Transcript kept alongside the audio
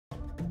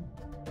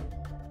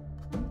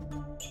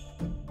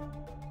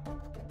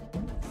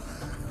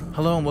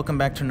Hello and welcome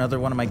back to another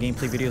one of my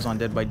gameplay videos on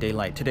Dead by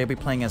Daylight. Today I'll be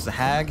playing as the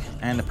Hag,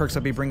 and the perks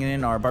I'll be bringing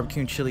in are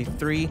Barbecue and Chili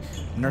 3,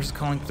 Nurse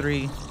Calling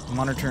 3,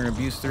 Monitor and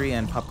Abuse 3,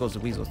 and Pop Goes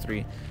the Weasel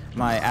 3.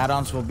 My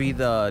add-ons will be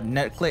the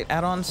Necklets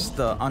add-ons,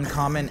 the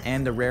uncommon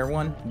and the rare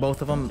one.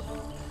 Both of them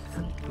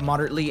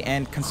moderately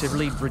and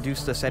considerably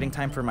reduce the setting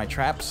time for my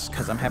traps,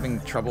 because I'm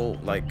having trouble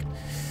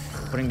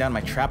putting down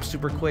my traps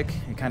super quick.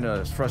 It kind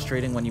of is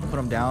frustrating when you put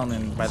them down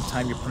and by the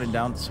time you put it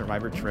down, the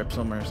survivor trips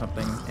them or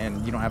something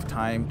and you don't have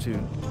time to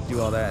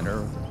do all that or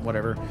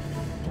whatever.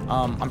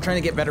 I'm trying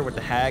to get better with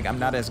the Hag. I'm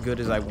not as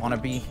good as I want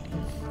to be,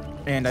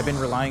 and I've been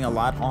relying a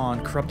lot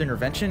on Corrupt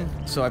Intervention.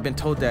 So I've been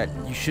told that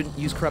you shouldn't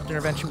use Corrupt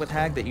Intervention with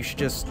Hag, that you should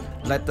just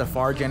let the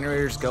FAR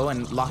generators go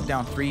and lock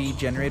down 3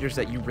 generators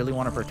that you really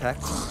want to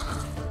protect.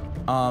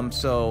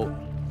 So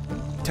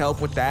to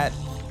help with that,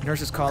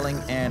 Nurses Calling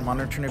and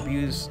Monitor and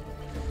Abuse,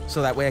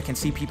 so that way I can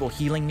see people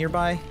healing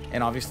nearby,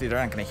 and obviously they're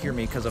not going to hear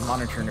me because of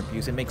Monitor and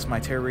Abuse. It makes my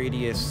terror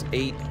radius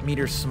 8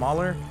 meters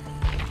smaller,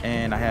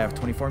 and I have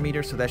 24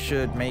 meters, so that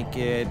should make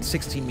it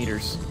 16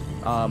 meters,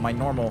 my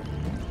normal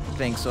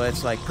thing, so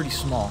it's like pretty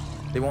small.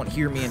 They won't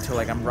hear me until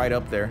I'm right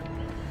up there.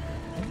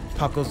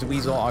 Pop Goes the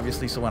Weasel,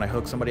 obviously, so when I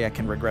hook somebody I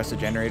can regress a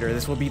generator.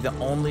 This will be the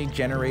only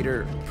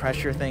generator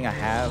pressure thing I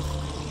have,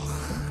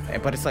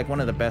 but it's one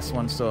of the best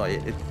ones, so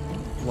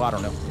well, I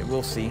don't know,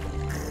 we'll see.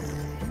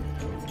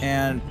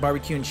 And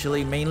Barbecue and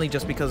Chili, mainly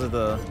just because of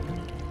the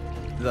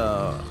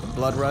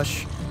blood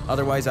rush.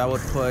 Otherwise I would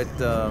put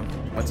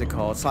what's it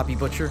called, Sloppy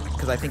Butcher,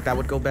 because I think that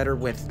would go better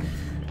with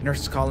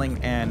Nurses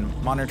Calling and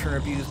Monitor and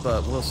Abuse,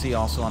 but we'll see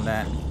also on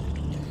that.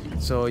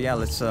 So yeah,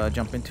 let's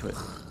jump into it.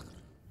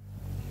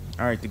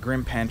 Alright, the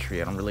Grim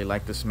Pantry. I don't really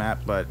like this map,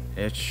 but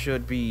it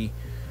should be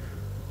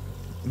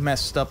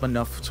messed up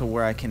enough to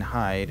where I can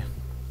hide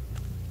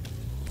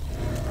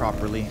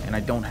properly, and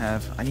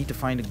I need to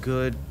find a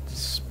good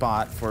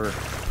spot for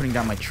putting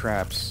down my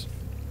traps.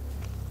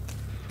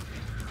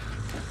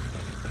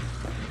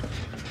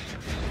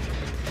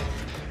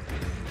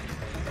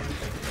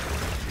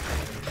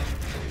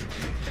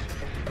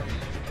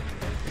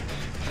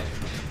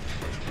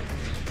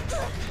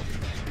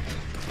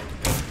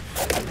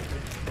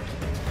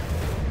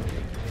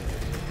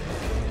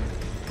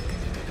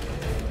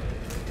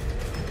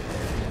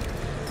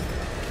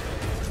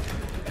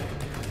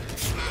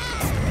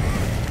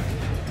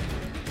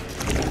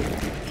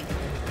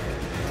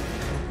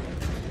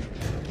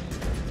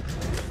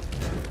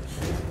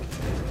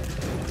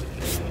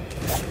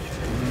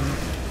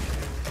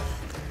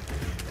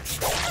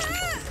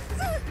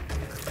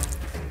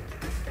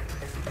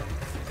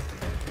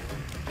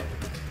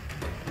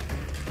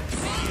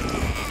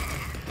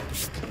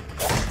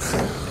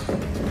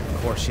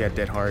 She had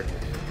dead heart.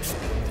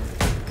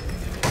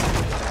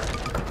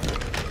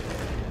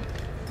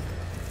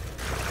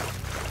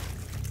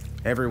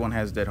 Everyone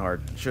has dead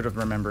heart. Should have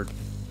remembered.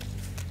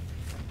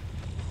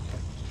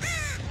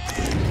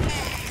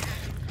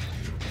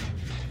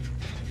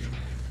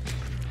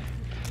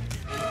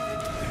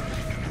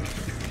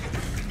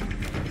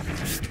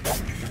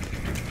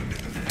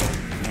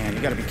 Man,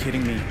 you gotta be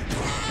kidding me.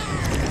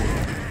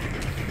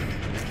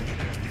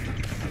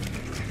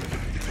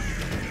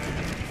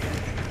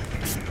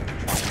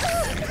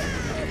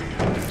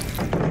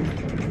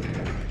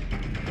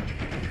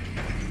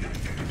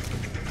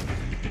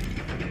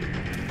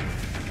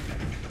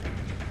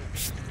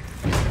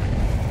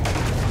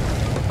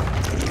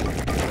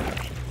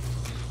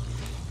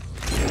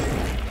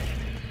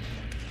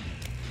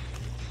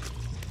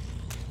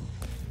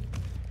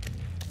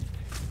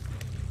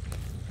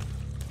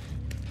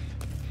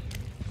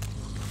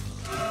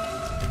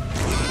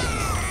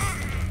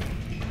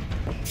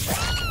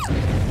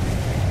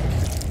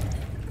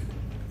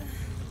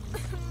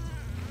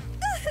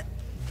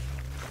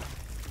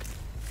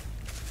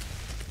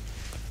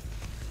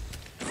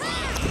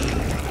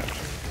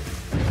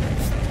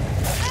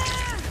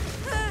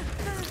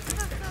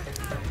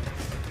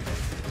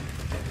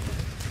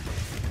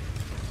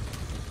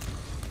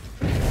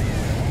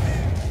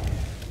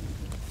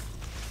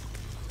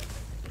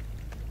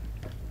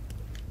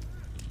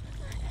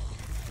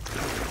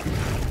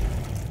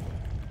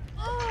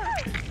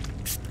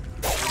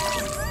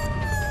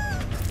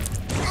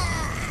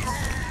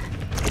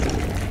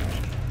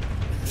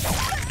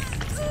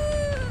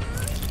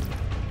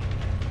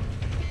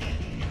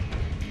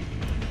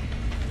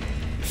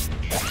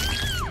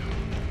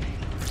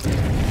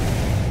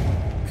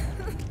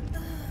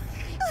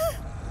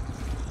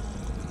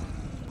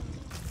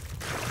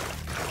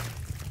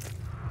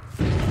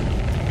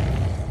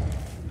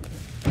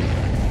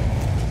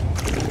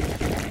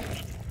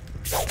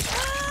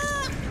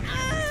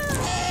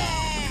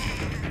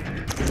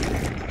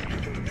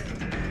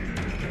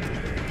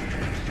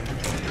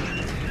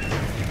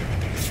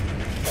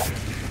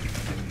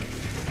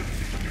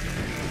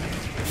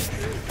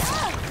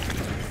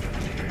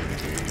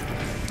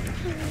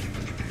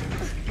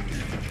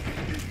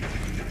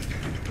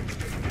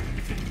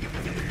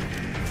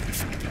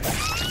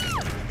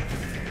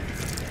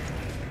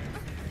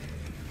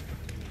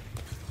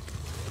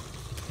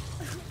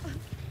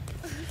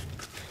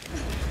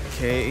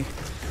 Okay.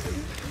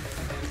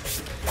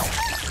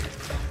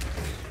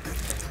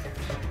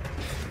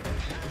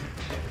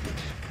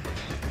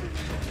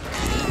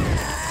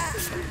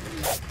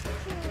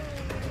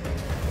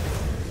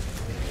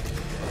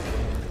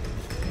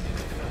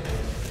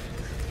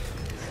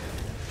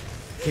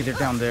 Okay, they're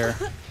down there.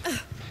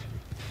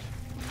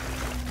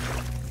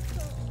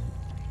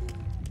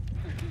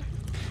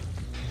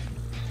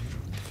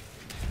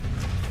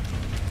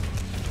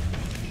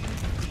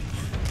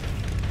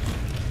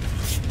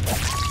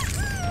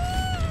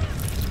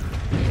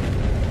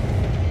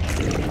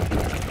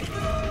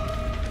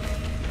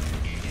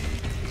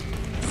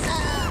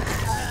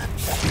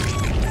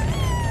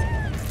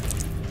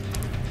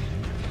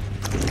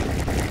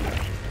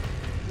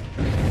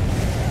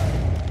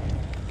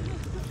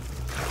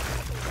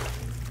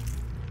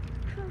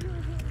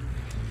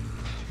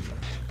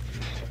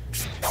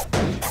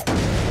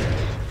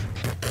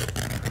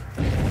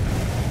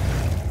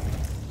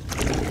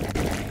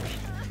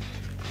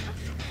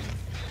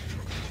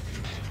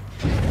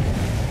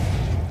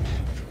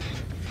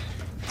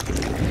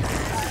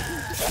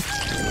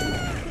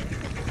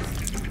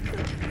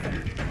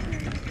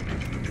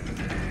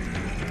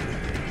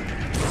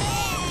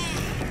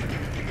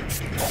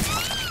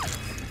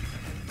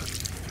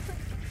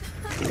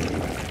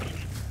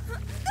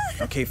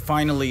 Okay,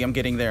 finally I'm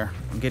getting there.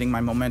 I'm getting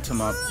my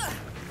momentum up.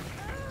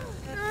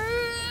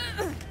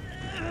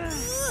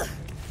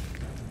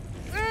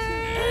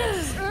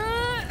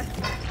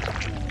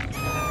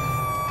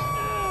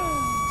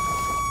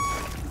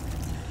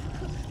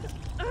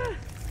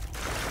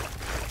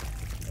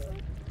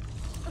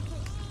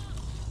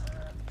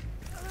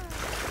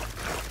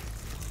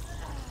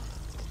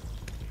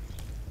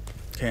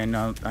 Okay,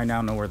 I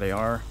now know where they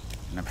are,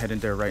 and I'm heading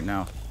there right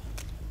now.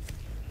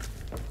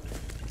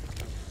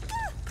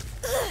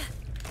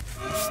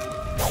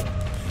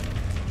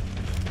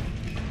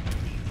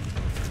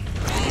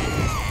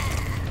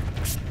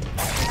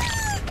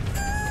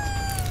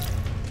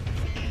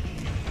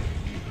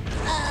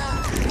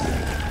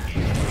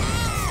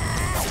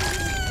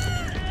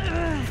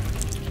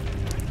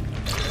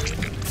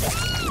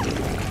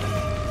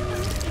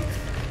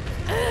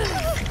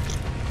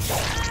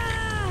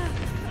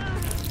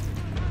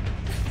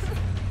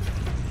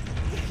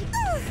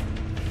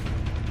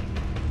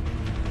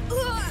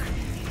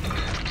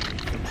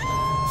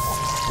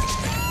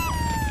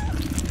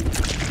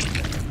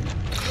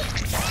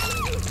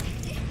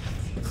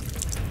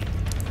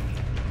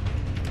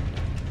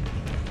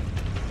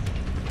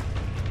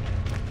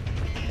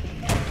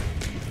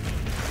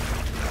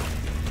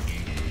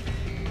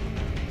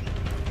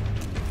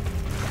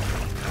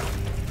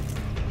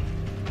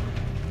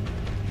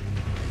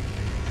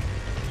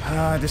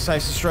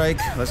 Decisive strike.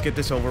 Let's get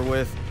this over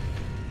with.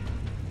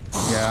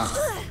 Yeah.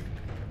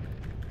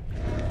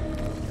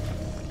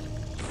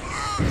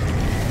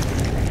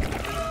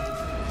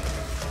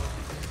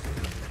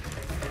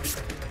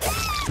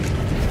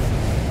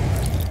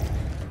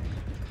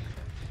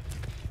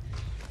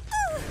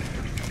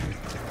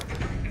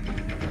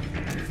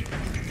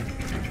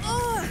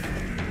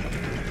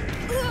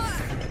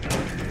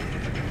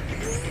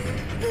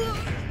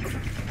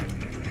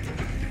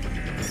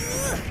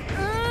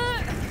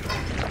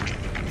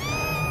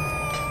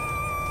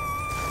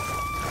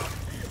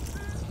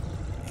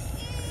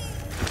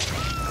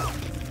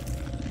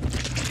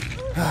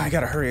 I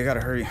gotta hurry, I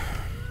gotta hurry.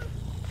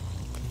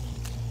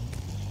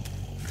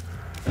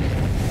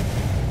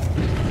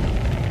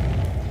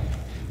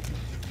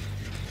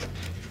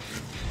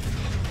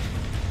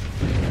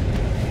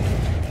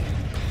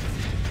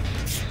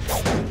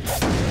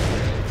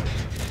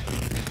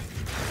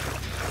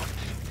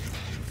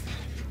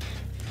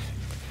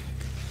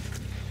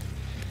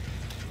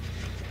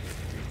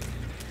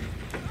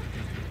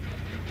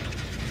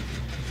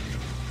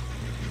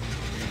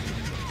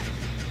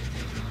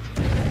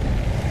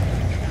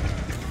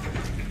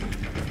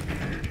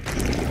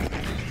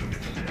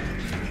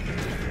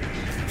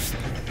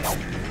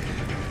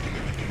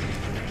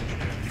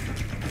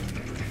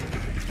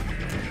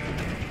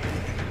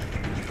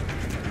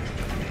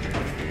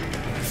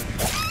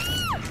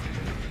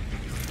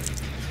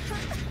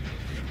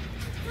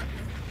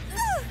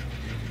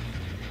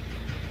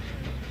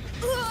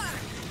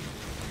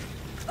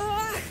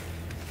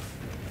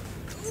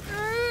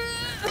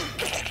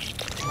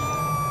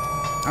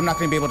 I'm not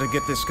gonna be able to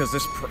get this because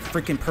this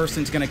freaking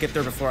person's gonna get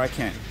there before I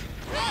can.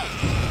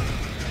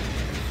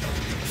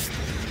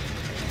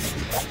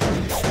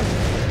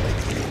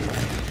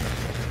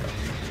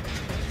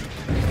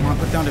 Come on,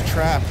 put down the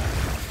trap.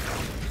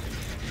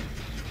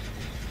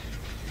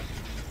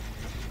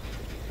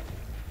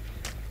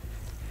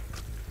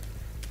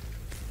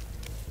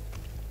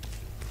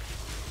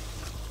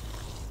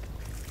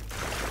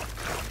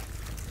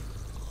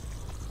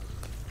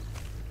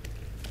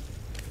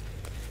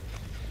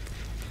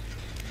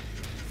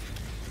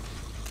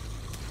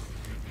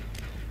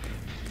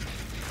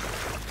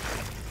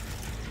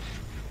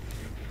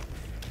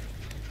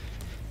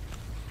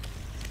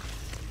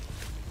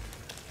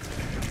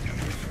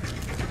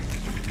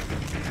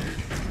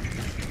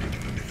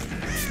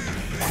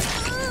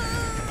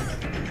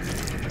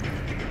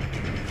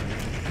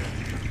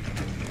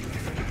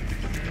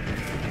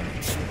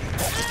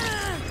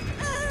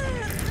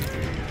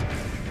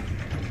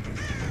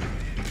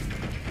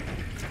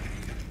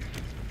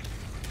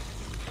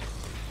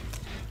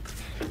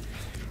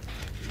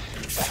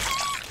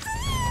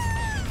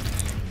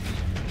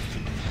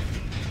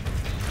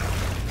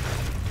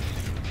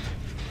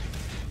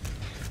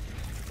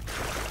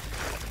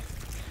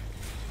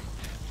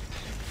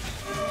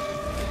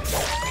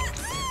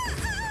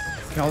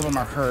 All of them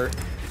are hurt.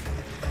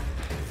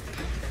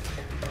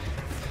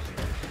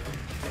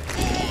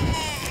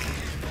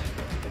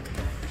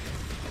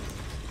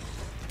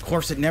 Of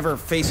course, it never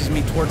faces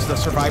me towards the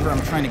survivor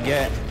I'm trying to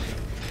get.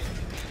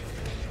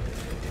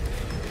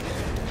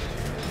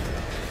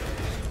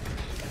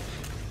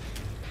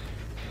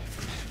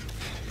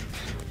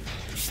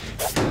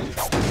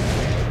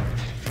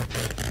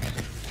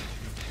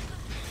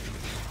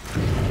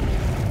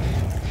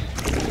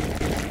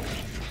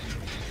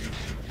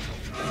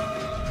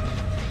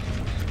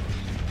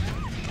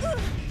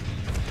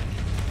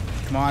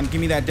 Come on,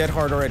 give me that dead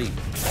heart already.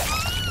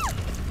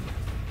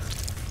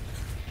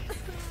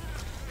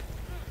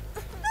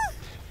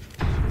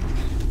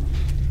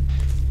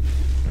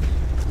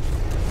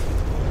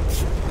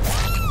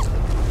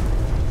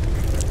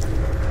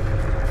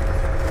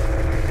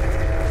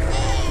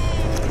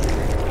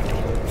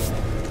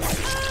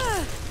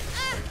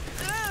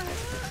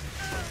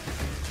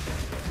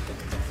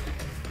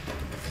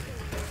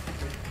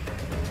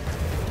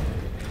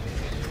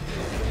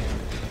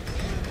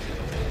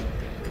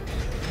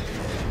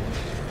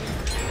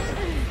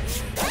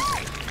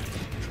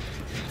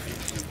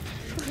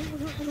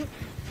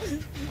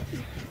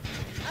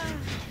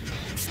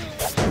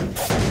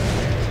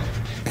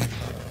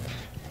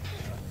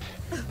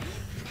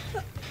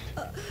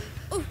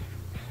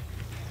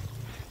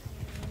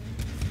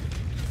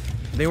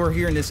 They were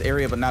here in this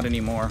area, but not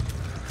anymore.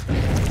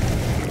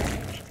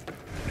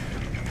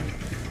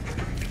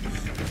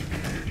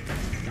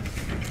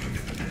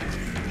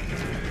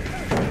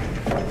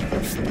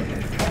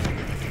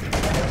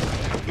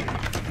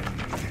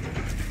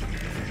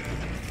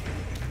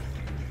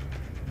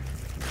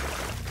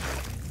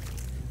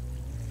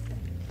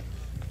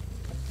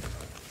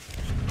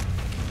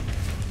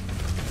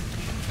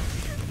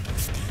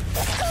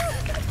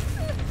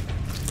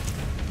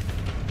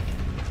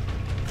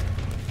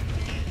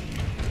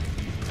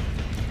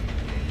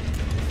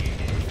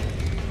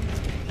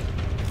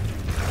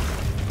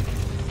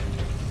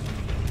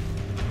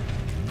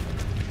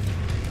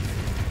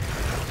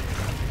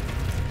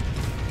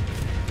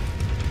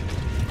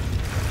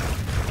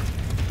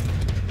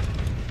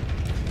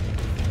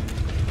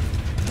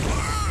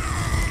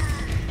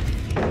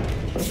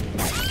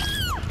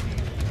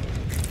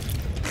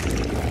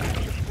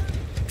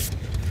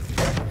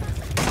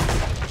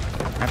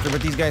 After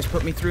what these guys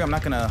put me through, I'm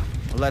not gonna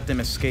let them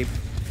escape.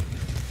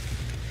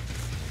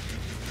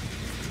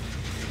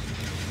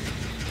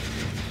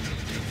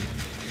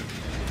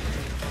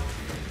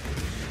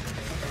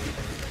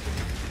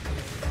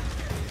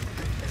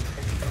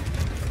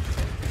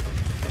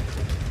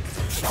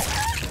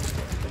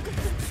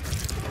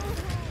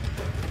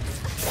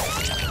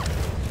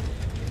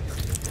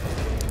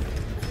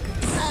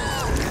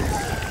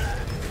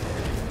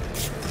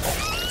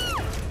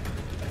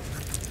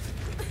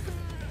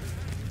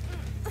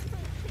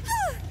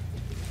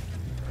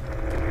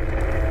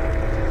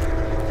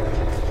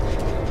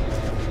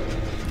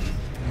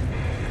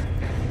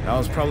 That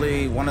was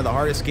probably one of the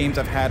hardest games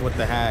I've had with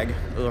the Hag.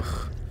 Ugh.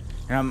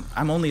 And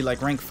I'm only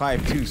like rank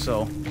 5 too,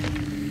 so.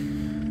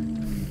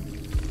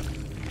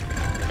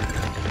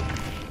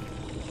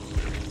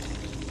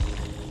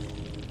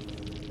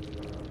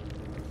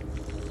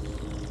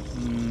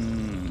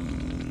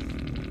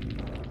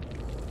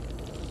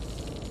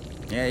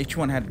 Yeah, each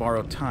one had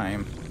borrowed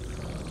time.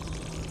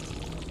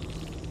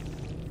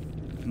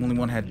 Only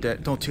one had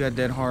dead. Two had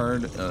dead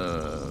hard.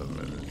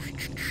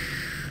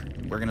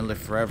 We're gonna live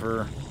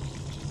forever.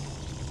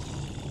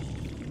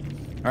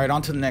 Alright,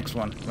 on to the next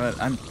one.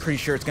 But I'm pretty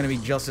sure it's going to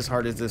be just as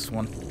hard as this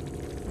one.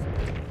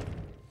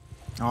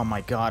 Oh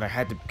my god, I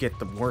had to get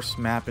the worst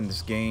map in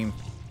this game.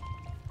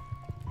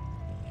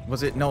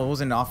 Was it? No, it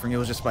wasn't an offering. It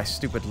was just by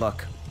stupid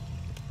luck.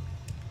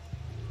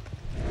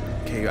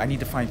 Okay, I need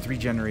to find 3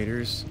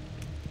 generators.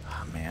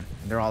 Oh man,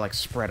 they're all like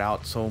spread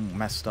out, so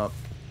messed up.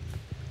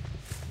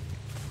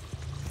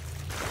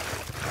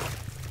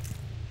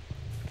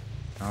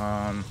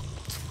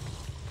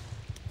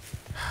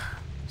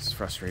 It's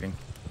frustrating.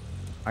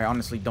 I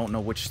honestly don't know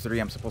which 3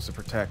 I'm supposed to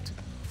protect.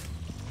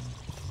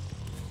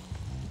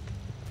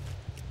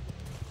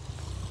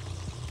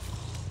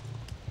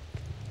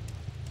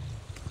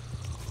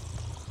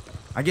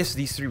 I guess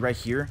these 3 right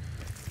here.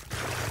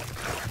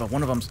 But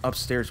one of them's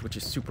upstairs, which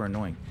is super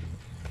annoying.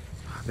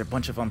 There are a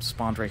bunch of them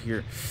spawned right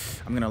here.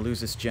 I'm gonna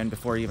lose this gen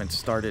before I even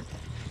started.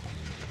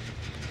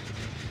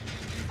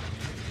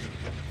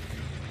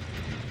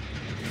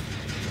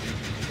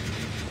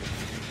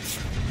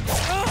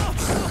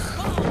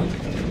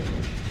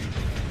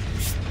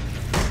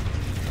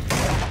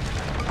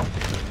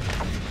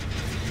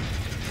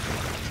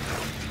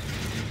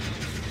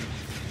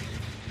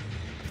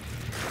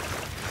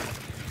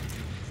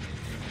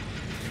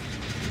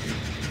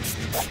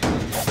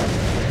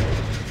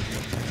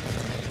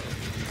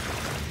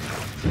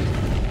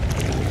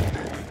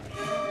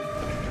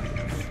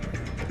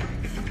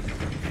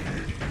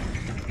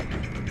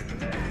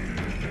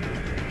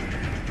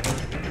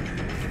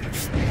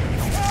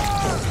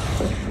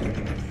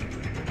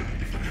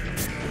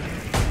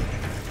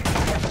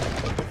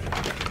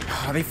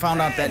 They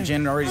found out that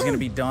gen already is gonna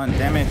be done.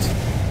 Damn it.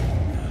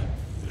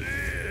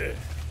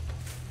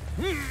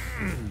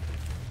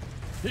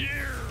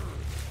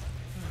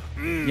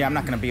 Yeah, I'm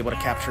not gonna be able to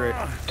capture it.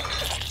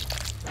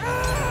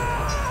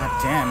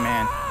 God damn,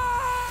 man.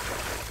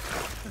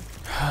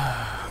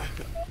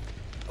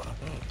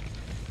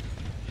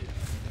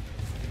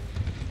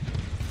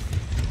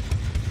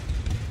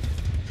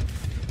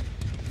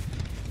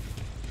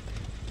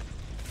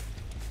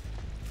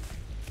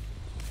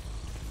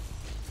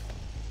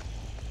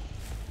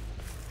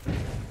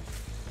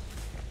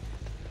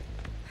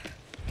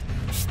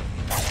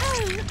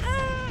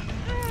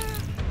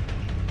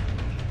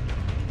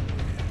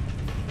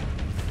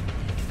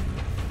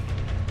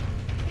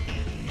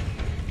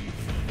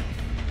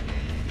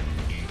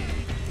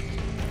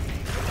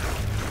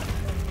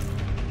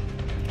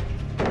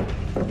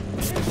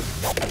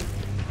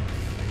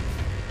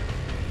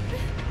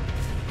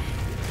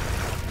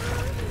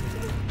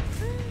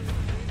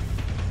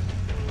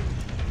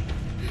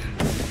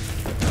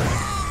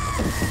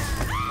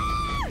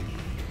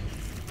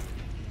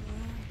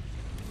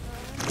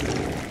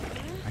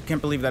 I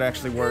can't believe that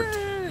actually worked.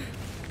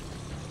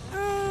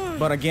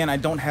 But again, I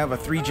don't have a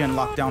 3-gen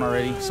lockdown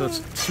already, so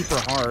it's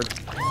super hard.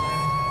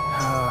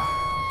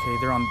 Okay,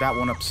 they're on that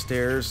one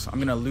upstairs. I'm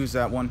gonna lose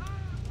that one.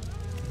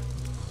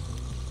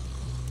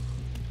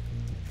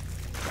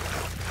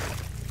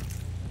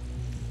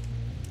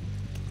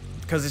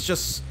 Because it's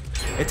just,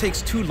 it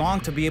takes too long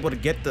to be able to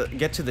get to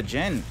the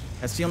gen.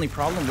 That's the only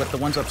problem with the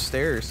ones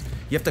upstairs.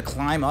 You have to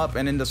climb up,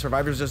 and then the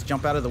survivors just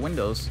jump out of the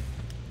windows.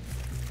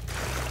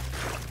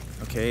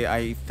 Okay,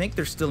 I think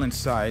they're still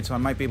inside, so I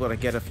might be able to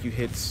get a few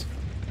hits.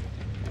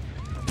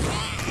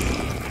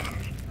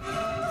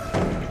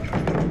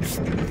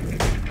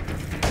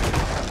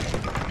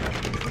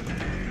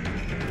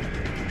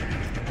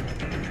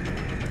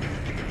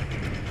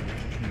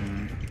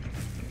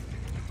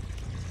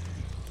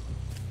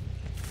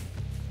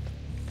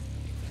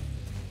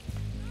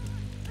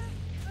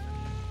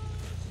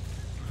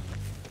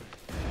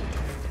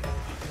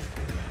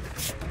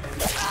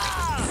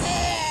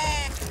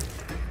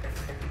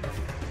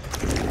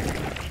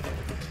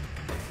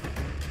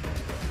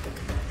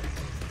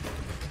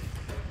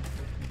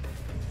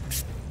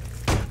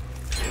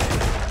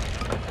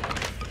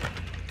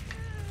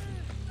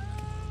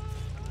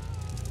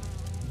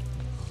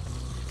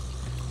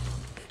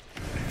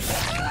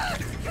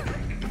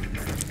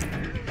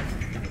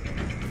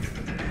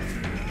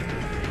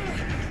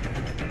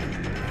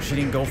 She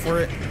didn't go for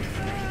it.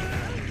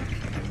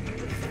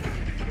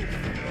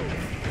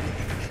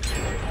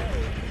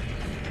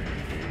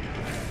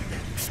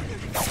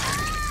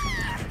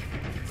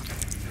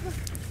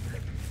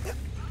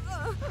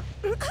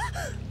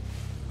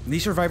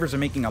 These survivors are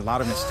making a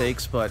lot of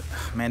mistakes, but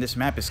man, this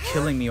map is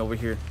killing me over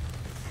here.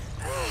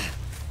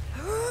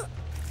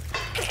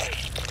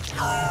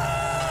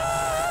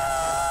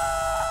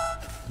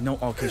 No,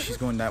 okay, she's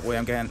going that way.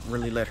 I'm gonna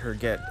really let her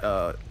get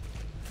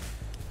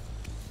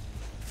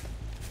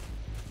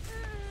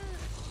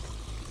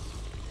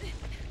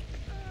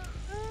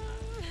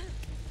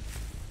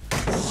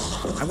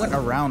I went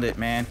around it,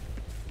 man.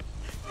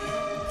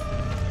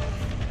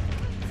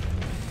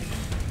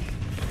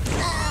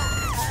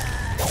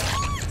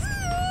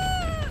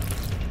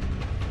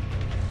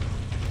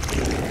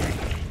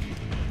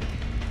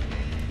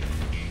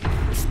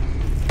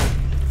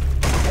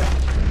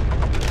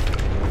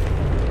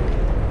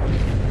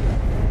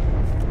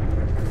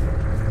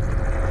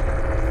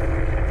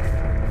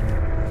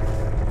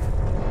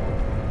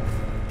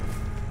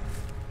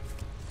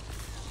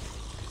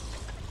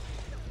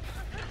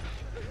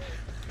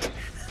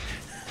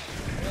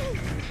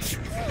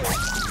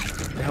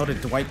 Where the hell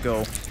did Dwight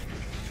go?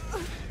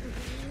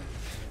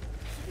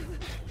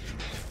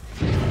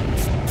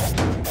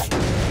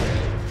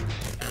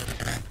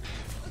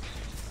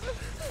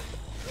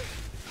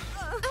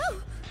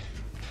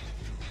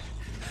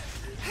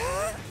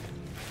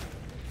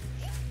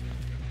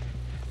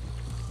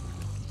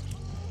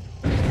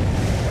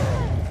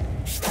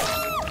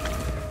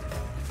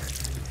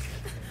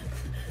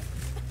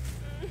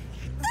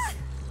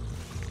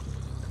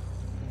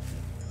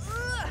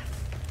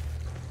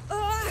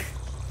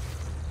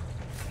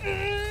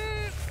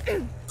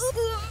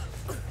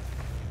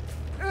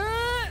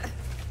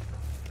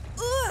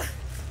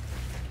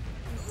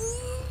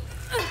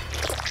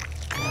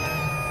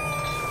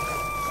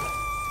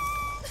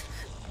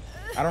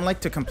 I don't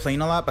like to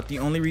complain a lot, but the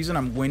only reason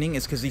I'm winning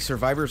is because these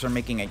survivors are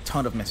making a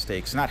ton of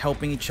mistakes, not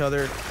helping each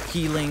other,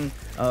 healing,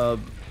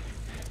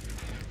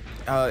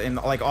 and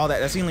like all that.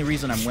 That's the only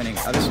reason I'm winning.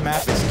 This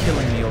map is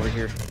killing me over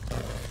here.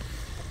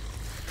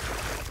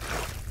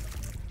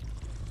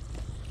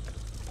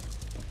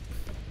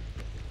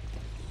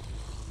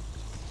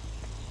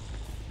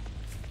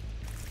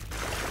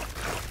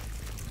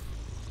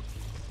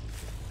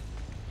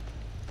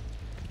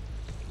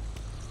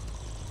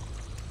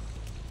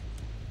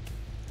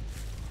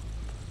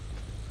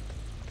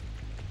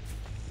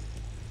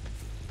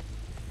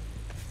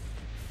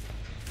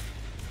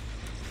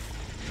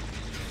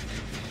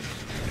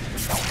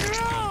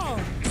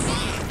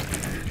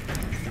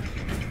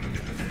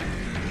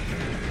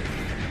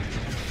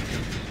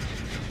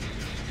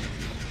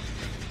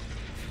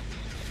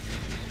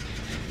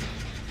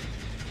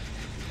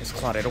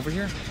 Claudette over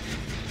here?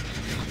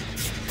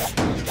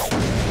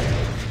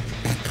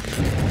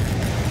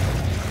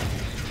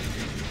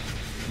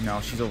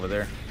 No, she's over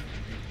there.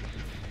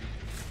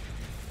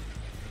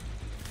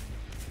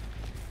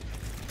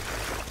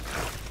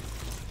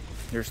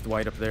 There's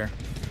Dwight up there.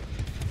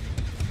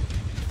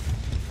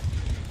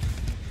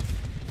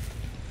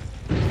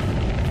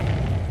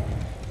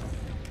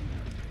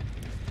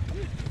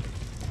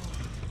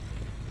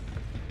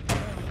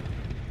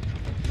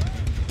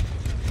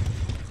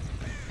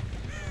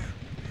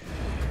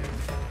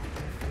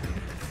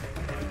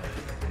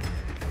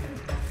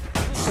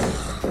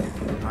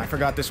 I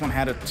forgot this one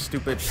had a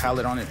stupid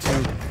pallet on it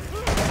too.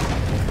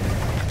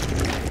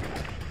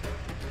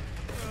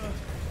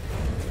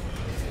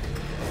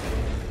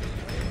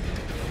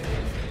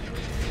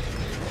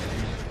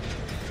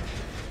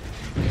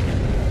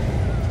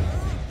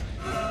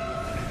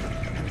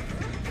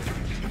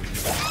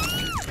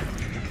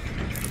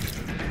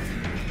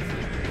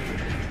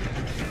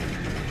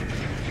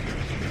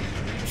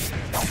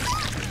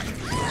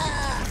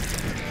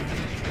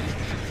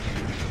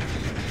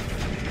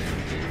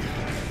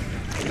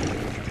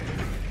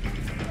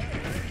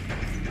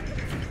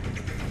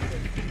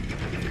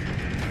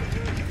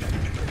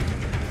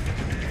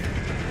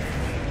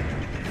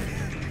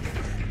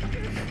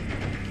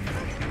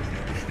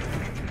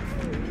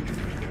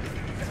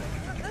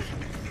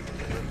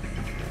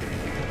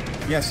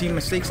 Yeah, see,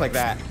 mistakes like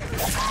that.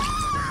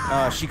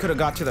 She could have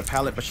got to the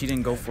pallet, but she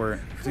didn't go for it.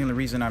 It's the only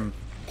reason I'm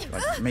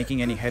like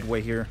making any headway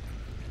here.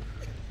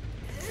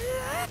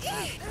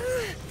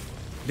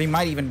 They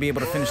might even be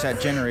able to finish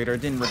that generator.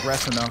 It didn't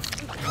regress enough.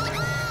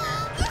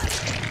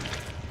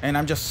 And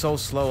I'm just so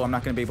slow, I'm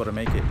not going to be able to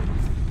make it.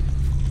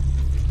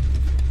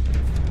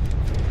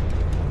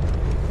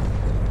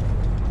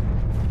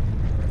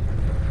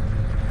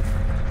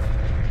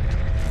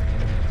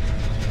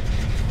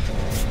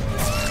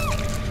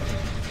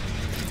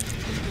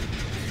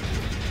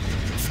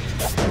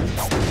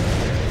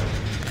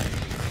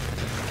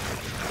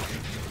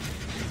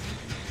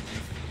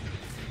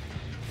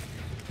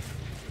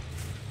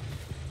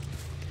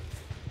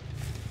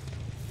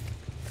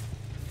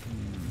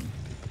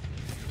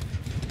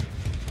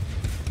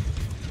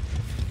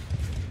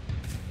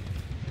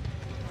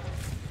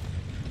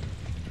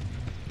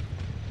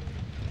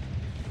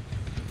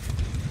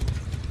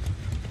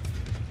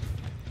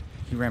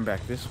 He ran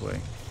back this way.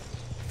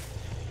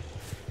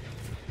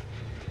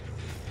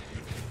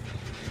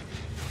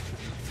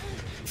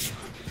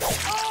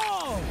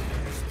 Oh!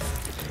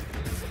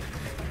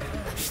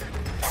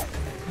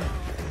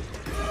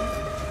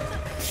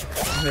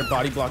 They're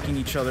body blocking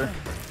each other.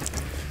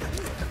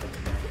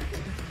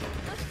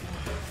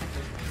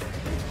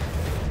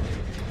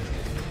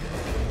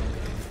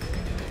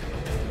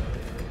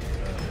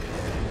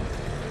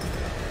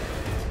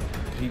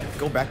 Did he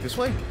go back this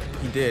way?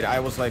 He did. I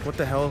was like, what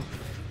the hell?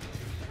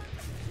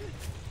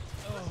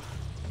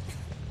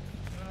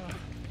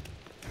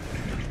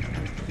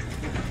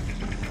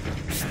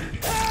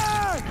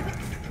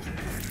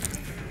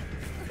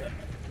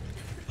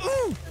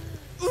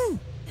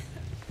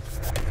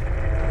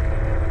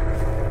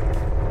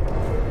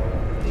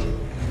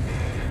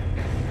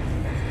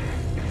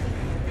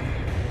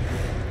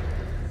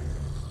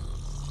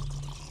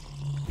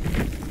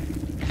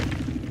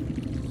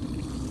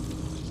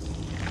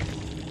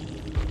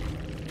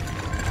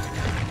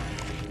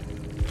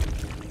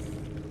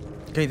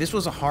 Okay, this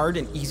was a hard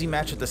and easy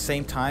match at the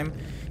same time.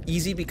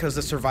 Easy because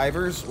the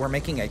survivors were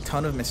making a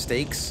ton of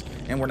mistakes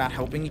and were not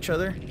helping each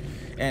other.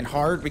 And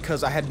hard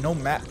because I had no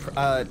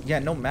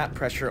map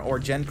pressure or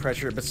gen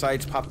pressure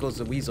besides Pop Goes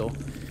the Weasel.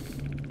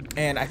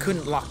 And I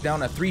couldn't lock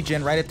down a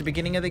 3-gen right at the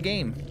beginning of the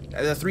game.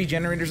 The 3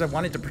 generators I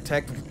wanted to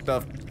protect,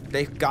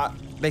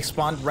 they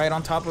spawned right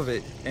on top of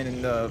it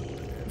and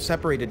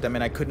separated them,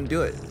 and I couldn't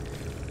do it.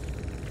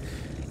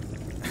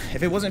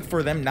 If it wasn't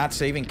for them not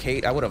saving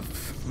Kate, I would have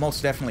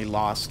most definitely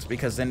lost,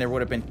 because then there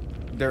would have been,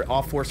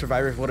 all 4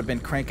 survivors would have been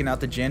cranking out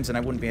the gens, and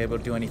I wouldn't be able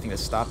to do anything to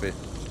stop it.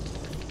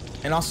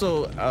 And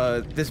also,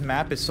 this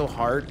map is so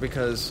hard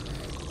because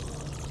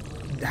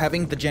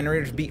having the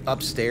generators be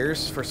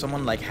upstairs for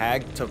someone like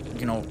Hag to,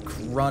 you know,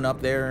 run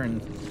up there and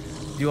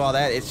do all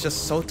that, it's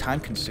just so time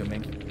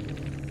consuming.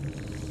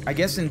 I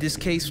guess in this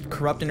case,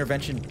 corrupt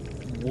intervention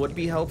would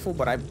be helpful,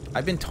 but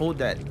I've been told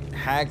that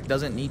Hag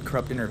doesn't need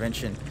corrupt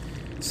intervention.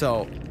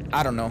 So,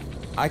 I don't know.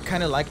 I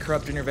kind of like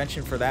corrupt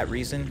intervention for that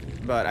reason,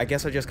 but I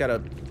guess I just gotta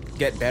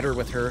get better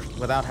with her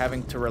without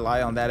having to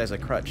rely on that as a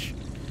crutch.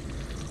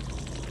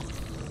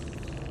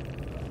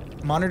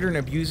 Monitor and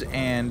abuse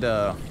and,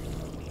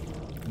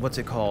 what's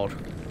it called?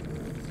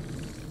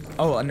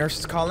 Oh, a nurse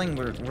is calling.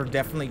 We're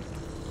definitely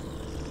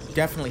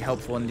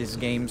helpful in these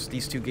games,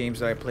 these 2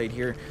 games that I played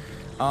here.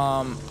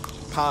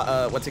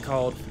 What's it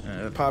called?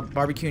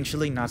 Barbecue and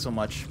chili, not so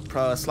much.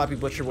 Sloppy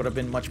Butcher would have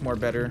been much more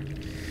better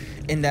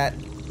in that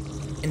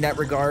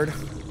regard,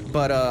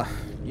 but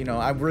you know,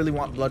 I really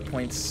want blood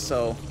points,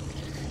 so,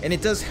 and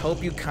it does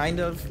help you kind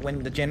of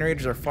when the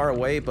generators are far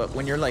away, but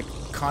when you're like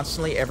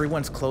constantly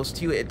everyone's close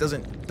to you, it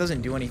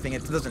doesn't do anything.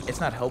 It's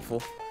not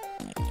helpful.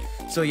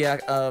 So yeah,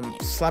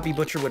 Sloppy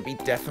Butcher would be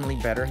definitely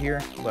better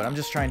here, but I'm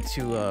just trying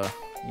to,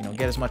 you know,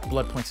 get as much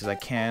blood points as I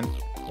can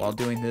while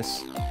doing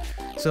this.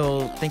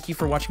 So thank you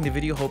for watching the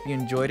video. Hope you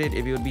enjoyed it.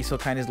 If you would be so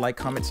kind as like,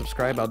 comment,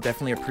 subscribe, I'll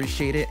definitely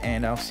appreciate it,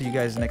 and I'll see you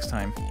guys next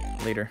time.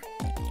 Later.